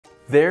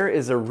There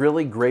is a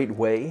really great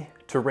way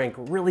to rank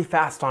really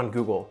fast on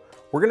Google.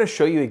 We're going to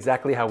show you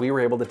exactly how we were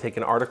able to take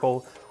an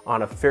article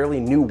on a fairly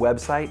new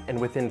website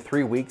and within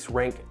 3 weeks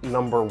rank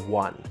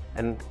 #1.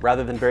 And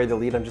rather than bury the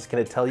lead, I'm just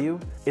going to tell you,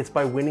 it's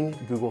by winning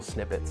Google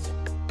Snippets.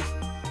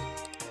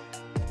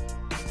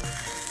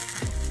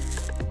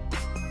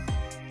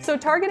 So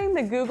targeting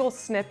the Google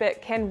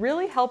snippet can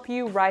really help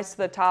you rise to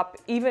the top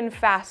even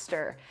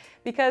faster,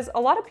 because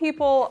a lot of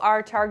people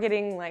are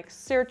targeting like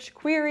search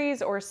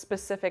queries or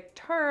specific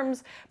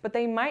terms, but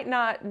they might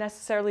not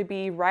necessarily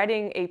be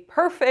writing a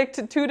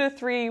perfect 2 to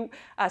 3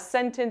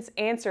 sentence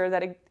answer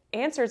that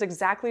answers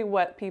exactly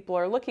what people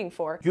are looking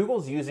for.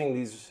 Google's using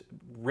these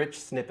rich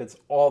snippets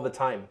all the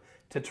time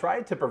to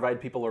try to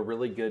provide people a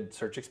really good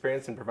search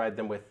experience and provide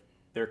them with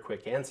their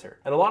quick answer.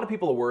 And a lot of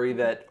people worry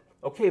that,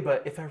 okay,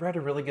 but if I write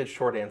a really good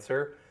short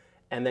answer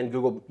and then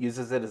Google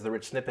uses it as the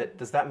rich snippet,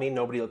 does that mean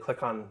nobody will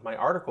click on my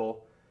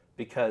article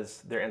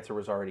because their answer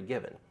was already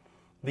given?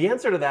 The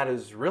answer to that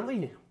is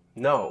really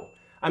no.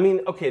 I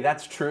mean, okay,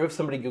 that's true if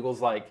somebody Googles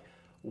like,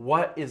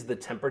 what is the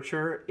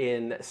temperature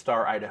in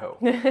Star, Idaho?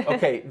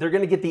 Okay, they're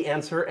gonna get the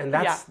answer, and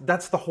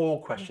that's the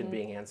whole question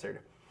being answered.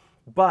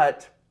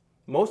 But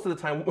most of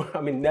the time,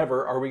 I mean,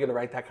 never are we gonna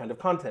write that kind of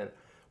content.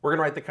 We're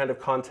gonna write the kind of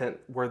content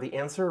where the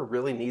answer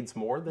really needs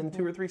more than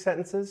 2 or 3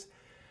 sentences.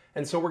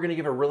 And so we're gonna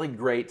give a really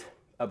great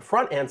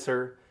upfront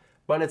answer,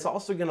 but it's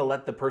also gonna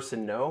let the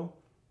person know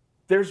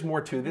there's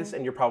more to this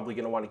and you're probably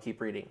gonna wanna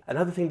keep reading.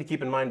 Another thing to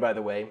keep in mind, by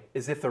the way,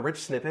 is if the rich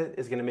snippet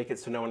is gonna make it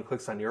so no one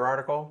clicks on your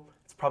article,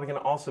 it's probably gonna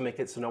also make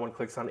it so no one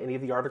clicks on any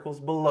of the articles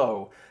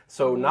below.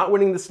 So not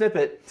winning the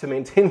snippet to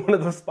maintain one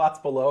of those spots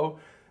below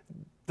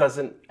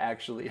doesn't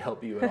actually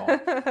help you at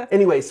all.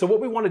 Anyway, so what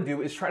we want to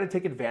do is try to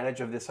take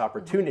advantage of this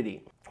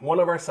opportunity. One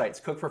of our sites,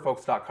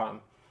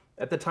 cookforfolks.com,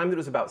 at the time that it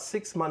was about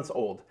 6 months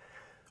old,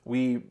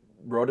 we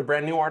wrote a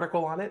brand new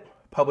article on it,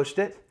 published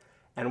it,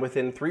 and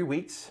within 3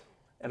 weeks,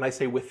 and I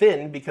say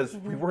within because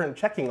we weren't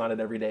checking on it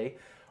every day,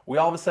 we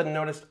all of a sudden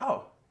noticed,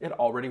 oh, it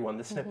already won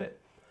the snippet.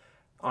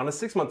 On a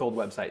 6-month-old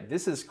website,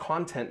 this is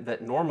content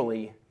that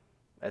normally,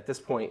 at this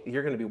point,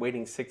 you're going to be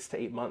waiting 6 to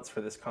 8 months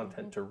for this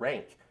content to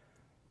rank.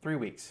 3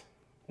 weeks.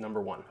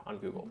 #1 on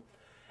Google.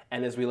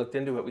 And as we looked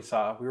into it, we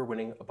saw we were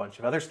winning a bunch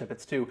of other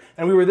snippets too.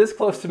 And we were this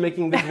close to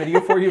making this video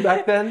for you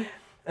back then.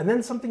 And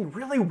then something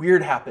really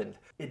weird happened.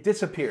 It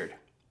disappeared.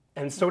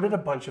 And so did a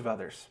bunch of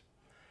others.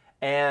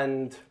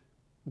 And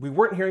we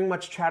weren't hearing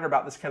much chatter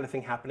about this kind of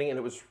thing happening, and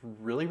it was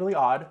really, really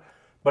odd.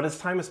 But as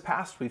time has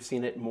passed, we've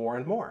seen it more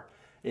and more.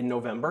 In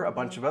November, a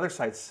bunch of other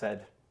sites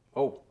said,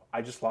 oh,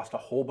 I just lost a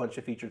whole bunch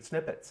of featured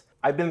snippets.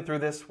 I've been through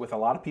this with a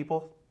lot of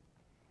people.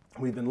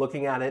 We've been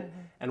looking at it,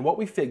 and what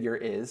we figure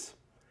is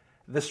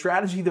the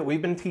strategy that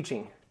we've been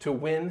teaching to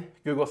win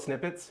Google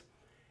Snippets,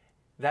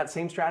 that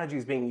same strategy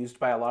is being used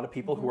by a lot of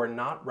people who are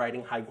not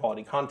writing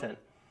high-quality content.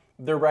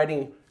 They're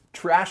writing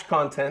trash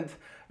content,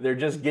 they're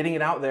just getting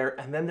it out there,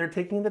 and then they're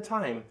taking the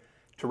time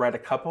to write a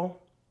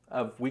couple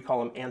of, we call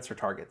them answer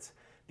targets.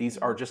 These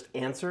are just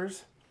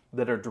answers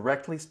that are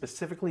directly,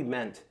 specifically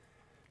meant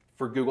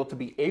for Google to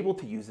be able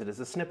to use it as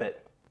a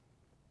snippet.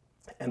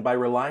 And by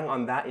relying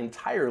on that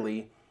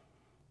entirely,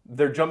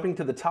 they're jumping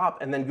to the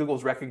top, and then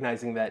Google's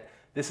recognizing that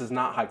this is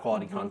not high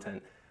quality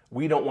content.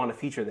 We don't want to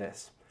feature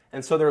this.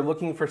 And so they're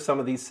looking for some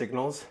of these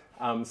signals,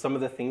 some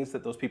of the things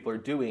that those people are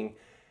doing,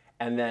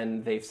 and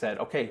then they've said,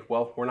 okay,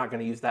 well, we're not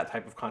going to use that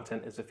type of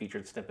content as a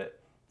featured snippet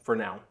for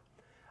now.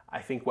 I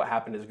think what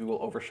happened is Google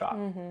overshot.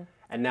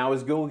 And now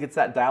as Google gets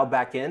that dialed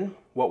back in,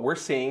 what we're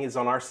seeing is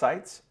on our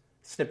sites,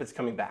 snippets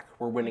coming back.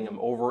 We're winning them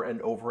over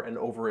and over and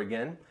over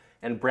again.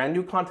 And brand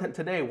new content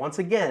today, once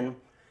again,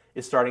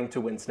 is starting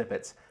to win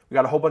snippets. We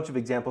got a whole bunch of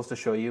examples to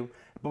show you,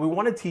 but we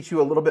want to teach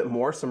you a little bit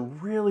more, some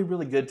really,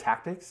 really good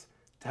tactics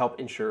to help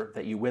ensure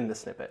that you win the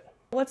snippet.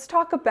 Let's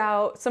talk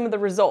about some of the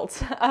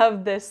results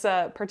of this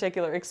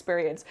particular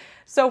experience.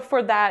 So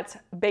for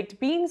that baked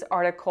beans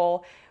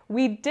article,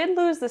 we did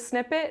lose the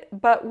snippet,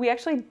 but we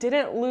actually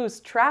didn't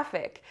lose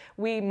traffic.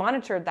 We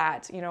monitored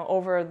that,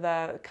 over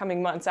the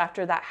coming months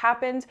after that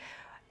happened.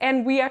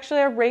 And we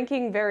actually are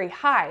ranking very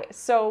high.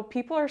 So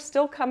people are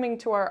still coming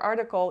to our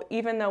article,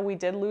 even though we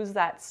did lose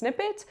that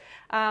snippet,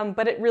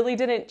 but it really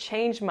didn't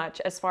change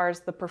much as far as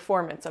the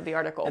performance of the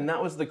article. And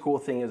that was the cool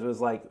thing, is it was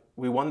like,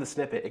 we won the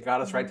snippet, it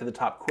got us right to the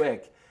top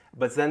quick,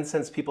 but then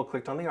since people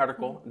clicked on the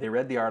article, they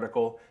read the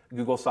article,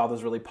 Google saw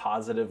those really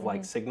positive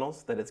like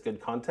signals that it's good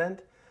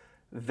content,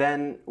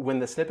 then when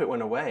the snippet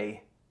went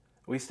away,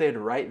 we stayed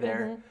right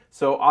there.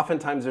 So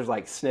oftentimes there's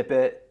like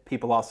snippet,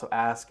 people also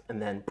ask, and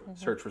then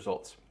search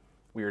results.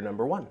 We were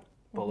 #1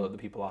 below the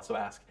people also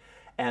ask.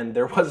 And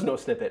there was no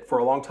snippet for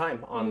a long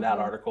time on that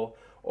article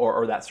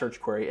or that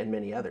search query and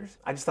many others.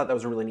 I just thought that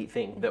was a really neat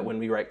thing, that when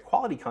we write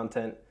quality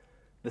content,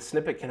 the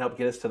snippet can help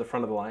get us to the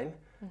front of the line.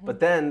 But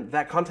then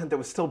that content that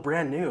was still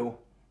brand new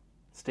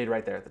stayed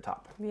right there at the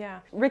top.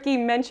 Yeah. Ricky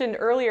mentioned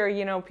earlier,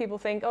 you know, people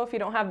think, oh, if you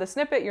don't have the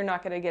snippet, you're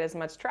not going to get as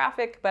much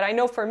traffic. But I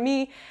know for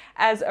me,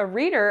 as a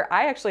reader,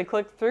 I actually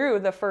click through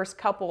the first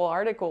couple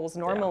articles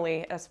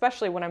normally,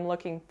 especially when I'm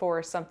looking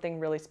for something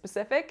really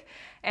specific.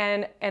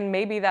 And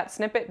maybe that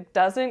snippet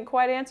doesn't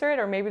quite answer it,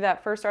 or maybe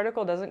that first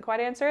article doesn't quite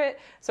answer it.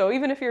 So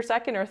even if you're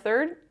second or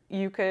third,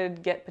 you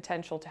could get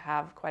potential to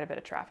have quite a bit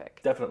of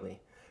traffic.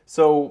 Definitely.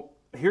 So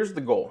here's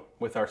the goal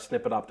with our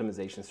snippet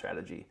optimization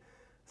strategy.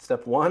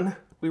 Step one,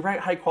 we write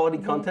high quality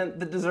content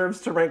that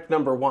deserves to rank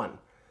number one.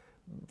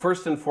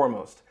 First and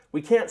foremost,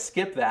 we can't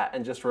skip that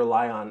and just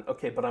rely on,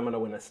 okay, but I'm going to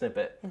win a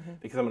snippet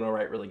because I'm going to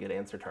write really good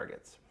answer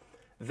targets.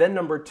 Then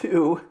number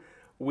two,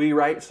 we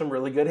write some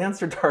really good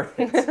answer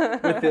targets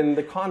within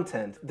the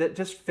content that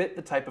just fit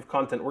the type of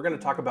content. We're going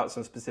to talk about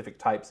some specific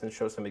types and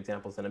show some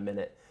examples in a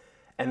minute.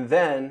 And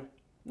then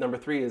number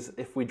three is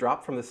if we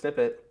drop from the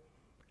snippet,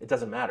 it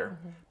doesn't matter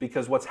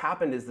because what's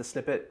happened is the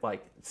snippet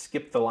like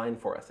skipped the line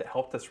for us. It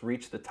helped us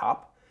reach the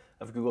top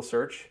of Google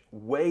search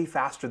way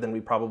faster than we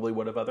probably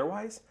would have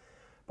otherwise.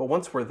 But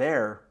once we're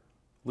there,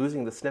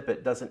 losing the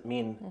snippet doesn't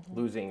mean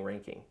losing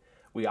ranking.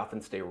 We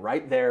often stay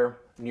right there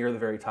near the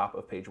very top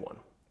of page one.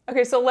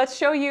 Okay, so let's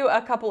show you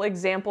a couple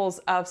examples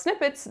of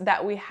snippets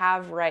that we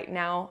have right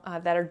now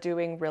that are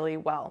doing really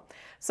well.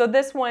 So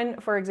this one,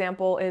 for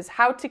example, is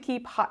how to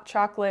keep hot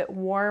chocolate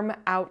warm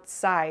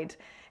outside.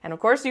 And of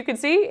course, you can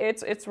see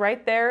it's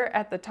right there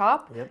at the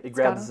top. Yep, it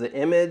grabs the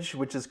image,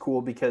 which is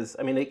cool because,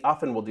 I mean, it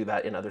often will do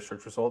that in other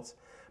search results.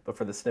 But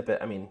for the snippet,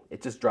 I mean,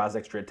 it just draws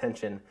extra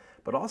attention.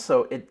 But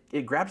also,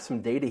 it grabs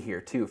some data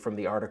here, too, from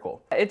the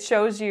article. It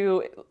shows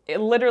you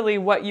literally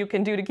what you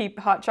can do to keep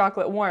hot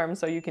chocolate warm.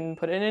 So you can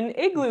put it in an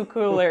igloo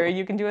cooler,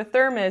 you can do a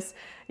thermos,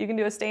 you can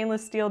do a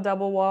stainless steel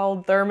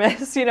double-walled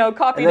thermos, you know,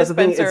 coffee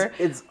dispenser.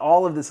 It's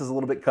all of this is a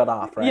little bit cut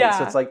off, right? Yeah.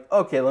 So it's like,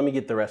 okay, let me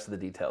get the rest of the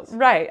details.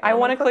 Right. I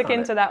want to click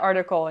into that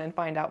article and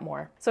find out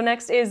more. So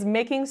next is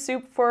making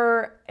soup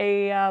for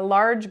a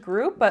large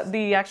group, but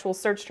the actual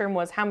search term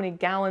was how many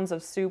gallons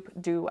of soup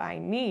do I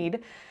need?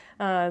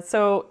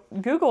 So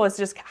Google is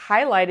just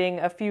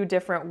highlighting a few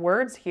different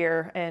words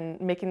here and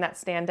making that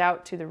stand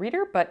out to the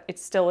reader, but it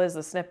still is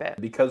a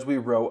snippet. Because we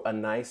wrote a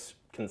nice,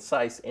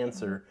 concise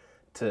answer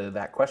to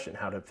that question,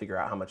 how to figure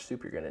out how much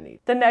soup you're going to need.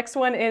 The next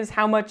one is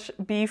how much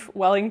beef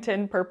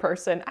Wellington per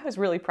person. I was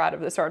really proud of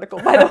this article,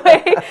 by the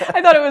way.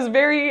 I thought it was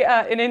very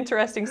an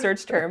interesting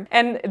search term.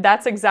 And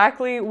that's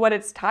exactly what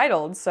it's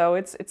titled. So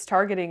it's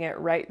targeting it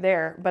right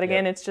there. But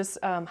again, it's just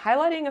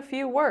highlighting a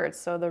few words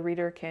so the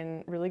reader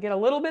can really get a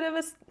little bit of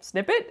a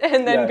snippet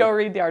and then go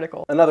read the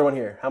article. Another one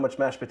here. How much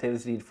mashed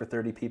potatoes do you need for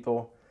 30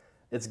 people?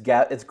 It's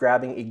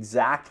grabbing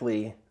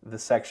exactly the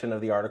section of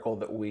the article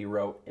that we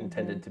wrote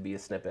intended to be a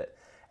snippet.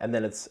 And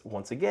then it's,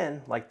 once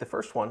again, like the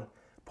first one,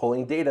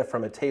 pulling data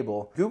from a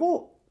table.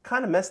 Google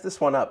kind of messed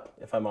this one up,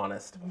 if I'm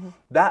honest.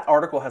 That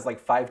article has like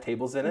 5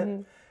 tables in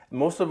it.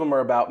 Most of them are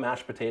about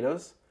mashed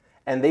potatoes.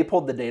 And they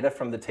pulled the data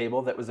from the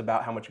table that was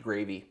about how much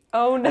gravy.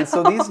 Oh, no. And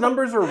so these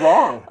numbers are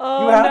wrong.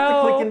 Oh, you have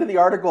to click into the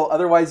article,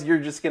 otherwise you're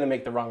just going to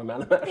make the wrong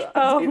amount of mashed potatoes.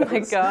 Oh my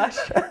gosh.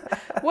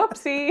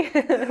 Whoopsie.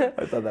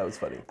 I thought that was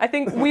funny. I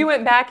think we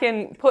went back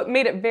and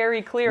made it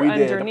very clear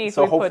underneath.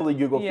 So hopefully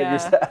Google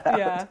figures that out.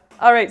 Yeah.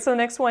 All right, so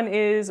next one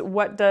is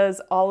what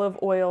does olive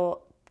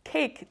oil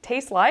cake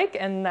taste like?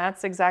 And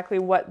that's exactly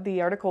what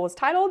the article was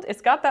titled.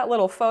 It's got that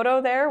little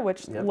photo there,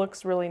 which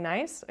looks really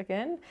nice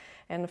again,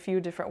 and a few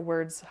different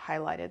words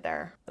highlighted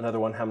there. Another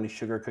one, how many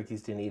sugar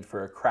cookies do you need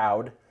for a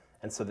crowd?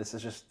 And so this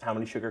is just how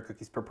many sugar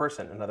cookies per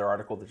person. Another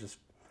article that just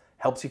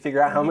helps you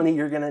figure out how many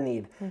you're gonna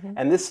need.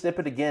 And this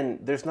snippet, again,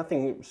 there's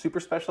nothing super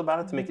special about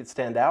it to make it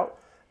stand out.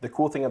 The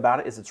cool thing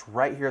about it is it's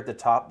right here at the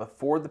top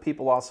before the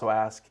people also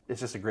ask. It's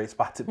just a great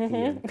spot to be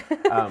in.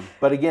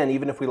 But again,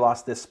 even if we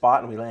lost this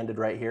spot and we landed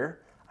right here,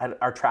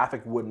 our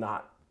traffic would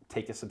not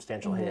take a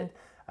substantial hit,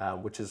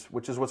 which is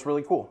what's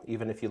really cool,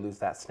 even if you lose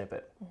that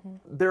snippet.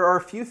 There are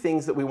a few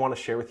things that we want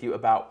to share with you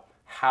about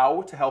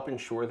how to help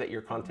ensure that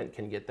your content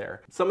can get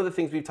there. Some of the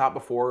things we've taught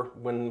before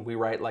when we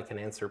write like an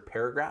answer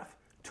paragraph,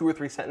 2 or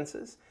 3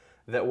 sentences,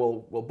 that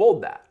will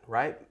bold that,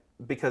 right?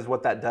 Because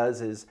what that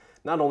does is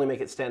not only make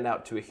it stand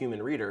out to a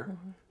human reader,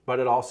 but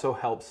it also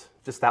helps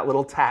just that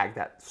little tag,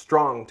 that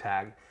strong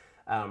tag,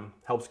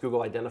 helps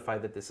Google identify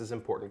that this is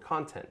important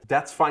content.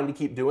 That's fine to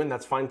keep doing,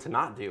 that's fine to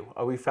not do.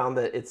 We found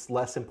that it's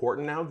less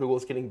important now.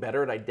 Google's getting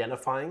better at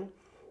identifying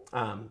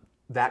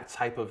that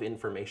type of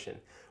information,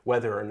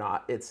 whether or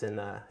not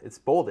it's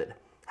bolded.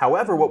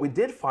 However, what we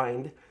did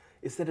find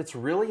is that it's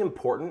really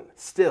important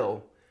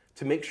still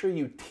to make sure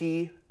you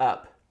tee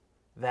up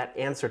that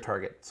answer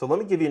target. So let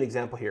me give you an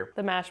example here.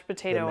 The mashed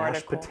potato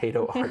article. Mashed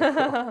potato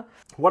article.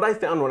 What I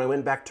found when I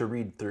went back to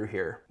read through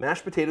here,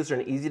 mashed potatoes are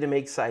an easy to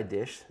make side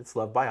dish. It's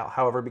loved by all.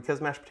 However,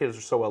 because mashed potatoes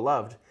are so well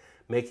loved,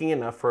 making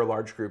enough for a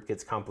large group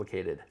gets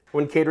complicated.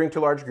 When catering to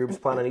large groups,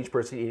 plan on each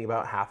person eating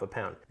about ½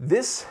 pound.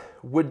 This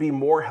would be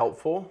more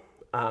helpful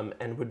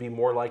and would be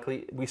more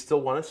likely, we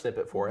still want a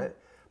snippet for it,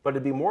 but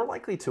it'd be more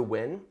likely to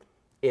win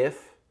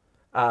if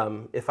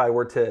If I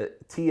were to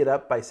tee it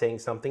up by saying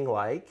something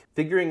like,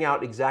 figuring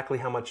out exactly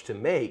how much to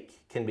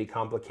make can be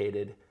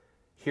complicated.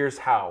 Here's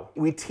how.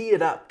 We tee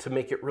it up to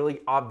make it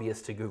really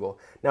obvious to Google.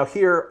 Now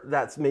here,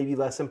 that's maybe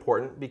less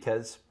important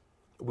because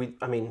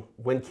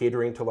when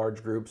catering to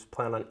large groups,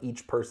 plan on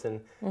each person,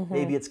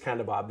 maybe it's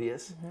kind of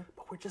obvious,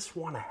 but we just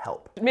want to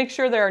help. Make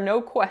sure there are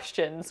no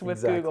questions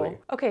with Google.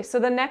 Okay, so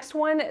the next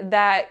one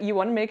that you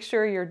want to make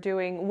sure you're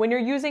doing when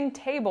you're using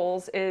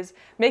tables is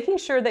making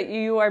sure that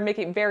you are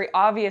making it very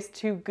obvious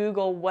to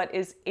Google what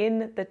is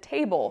in the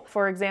table.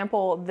 For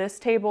example, this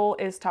table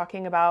is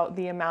talking about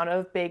the amount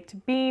of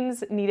baked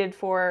beans needed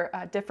for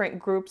different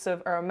groups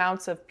of or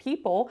amounts of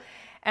people.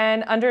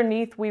 And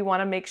underneath, we want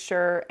to make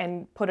sure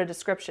and put a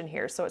description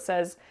here. So it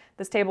says,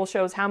 this table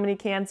shows how many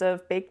cans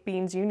of baked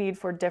beans you need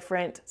for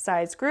different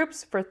size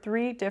groups for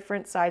 3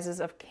 different sizes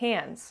of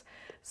cans.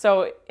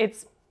 So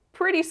it's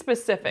pretty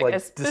specific, like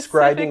as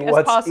describing specific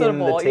what's as possible. in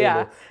the table.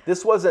 Yeah.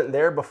 This wasn't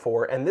there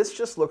before, and this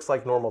just looks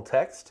like normal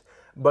text,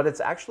 but it's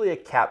actually a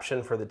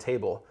caption for the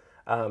table.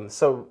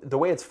 So the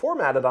way it's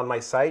formatted on my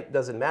site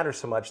doesn't matter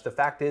so much. The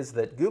fact is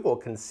that Google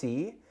can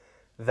see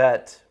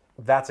that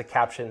that's a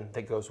caption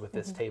that goes with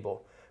this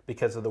table,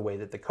 because of the way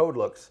that the code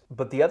looks.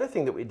 But the other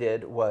thing that we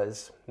did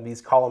was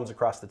these columns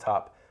across the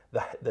top,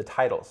 the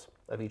titles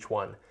of each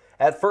one.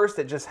 At first,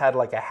 it just had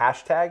like a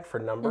hashtag for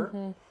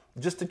number,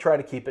 just to try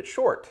to keep it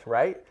short,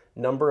 right?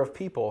 Number of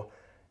people,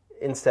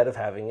 instead of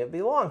having it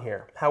be long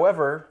here.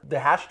 However, the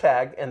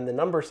hashtag and the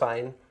number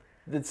sign,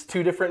 it's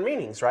 2 different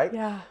meanings, right?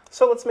 Yeah.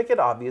 So let's make it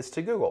obvious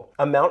to Google.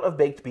 Amount of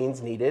baked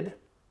beans needed,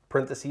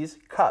 parentheses,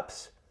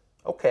 cups.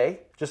 Okay,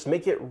 just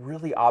make it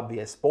really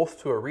obvious,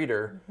 both to a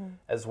reader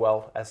as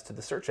well as to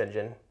the search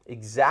engine,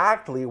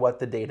 exactly what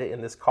the data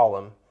in this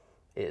column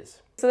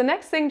is. So the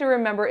next thing to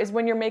remember is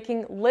when you're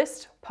making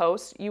list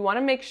posts, you want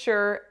to make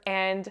sure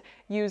and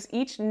use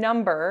each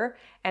number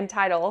and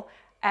title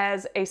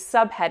as a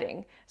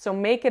subheading. So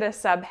make it a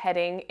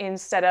subheading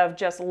instead of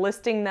just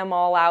listing them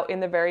all out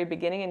in the very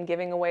beginning and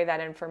giving away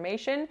that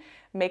information.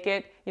 Make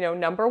it,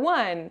 number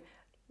 1,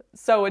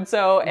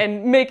 so-and-so,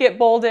 and make it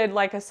bolded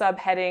like a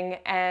subheading,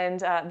 and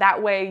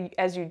that way,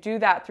 as you do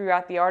that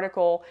throughout the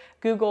article,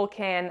 Google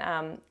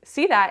can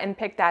see that and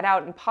pick that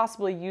out and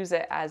possibly use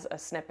it as a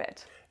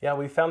snippet. Yeah,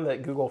 we found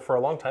that Google for a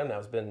long time now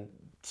has been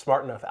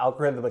smart enough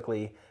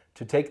algorithmically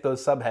to take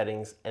those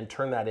subheadings and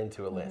turn that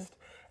into a list.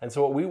 And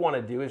so what we want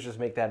to do is just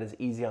make that as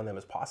easy on them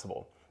as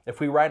possible. If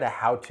we write a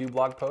how-to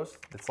blog post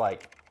that's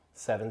like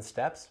 7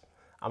 steps,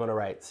 I'm going to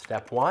write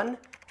step 1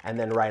 and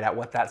then write out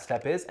what that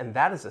step is, and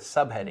that is a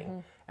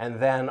subheading. And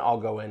then I'll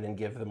go in and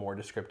give the more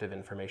descriptive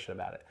information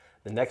about it.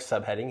 The next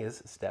subheading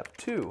is step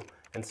 2,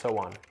 and so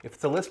on. If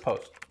it's a list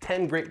post,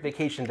 10 great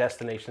vacation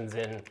destinations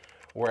in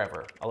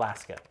wherever,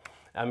 Alaska,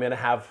 I'm going to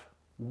have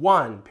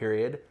 1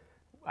 period.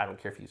 I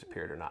don't care if you use a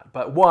period or not,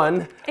 but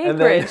 1,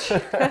 Anchorage.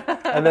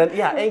 and then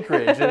yeah,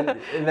 Anchorage,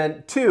 and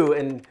then 2,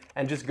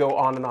 and just go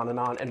on and on and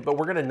on. But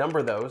we're going to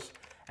number those,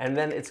 and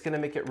then it's going to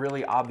make it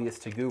really obvious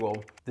to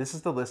Google, this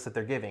is the list that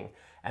they're giving.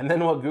 And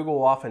then what Google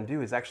will often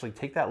do is actually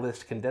take that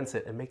list, condense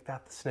it, and make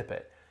that the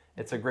snippet.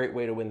 It's a great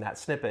way to win that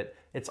snippet.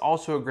 It's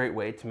also a great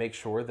way to make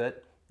sure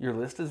that your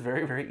list is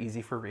very, very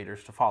easy for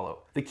readers to follow.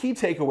 The key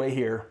takeaway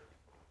here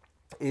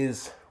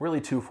is really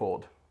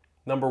twofold.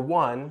 Number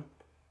 1,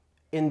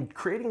 in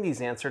creating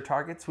these answer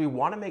targets, we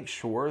want to make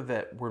sure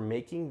that we're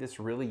making this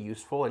really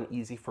useful and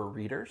easy for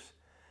readers.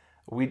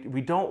 We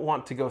don't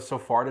want to go so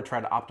far to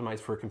try to optimize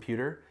for a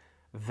computer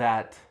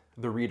that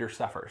the reader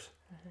suffers.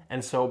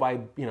 And so by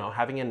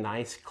having a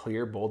nice,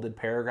 clear, bolded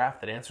paragraph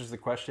that answers the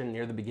question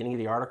near the beginning of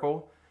the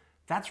article,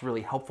 that's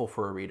really helpful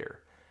for a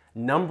reader.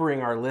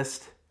 Numbering our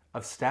list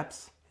of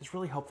steps is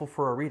really helpful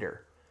for a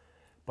reader,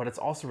 but it's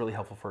also really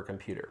helpful for a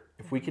computer.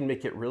 If we can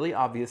make it really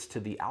obvious to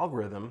the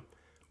algorithm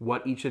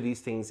what each of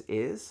these things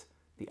is,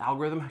 the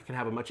algorithm can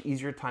have a much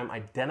easier time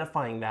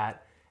identifying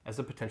that as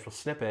a potential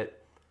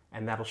snippet,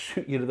 and that'll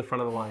shoot you to the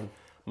front of the line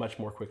much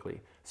more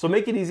quickly. So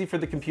make it easy for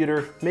the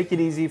computer, make it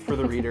easy for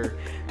the reader,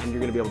 and you're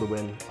going to be able to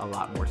win a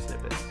lot more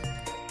snippets.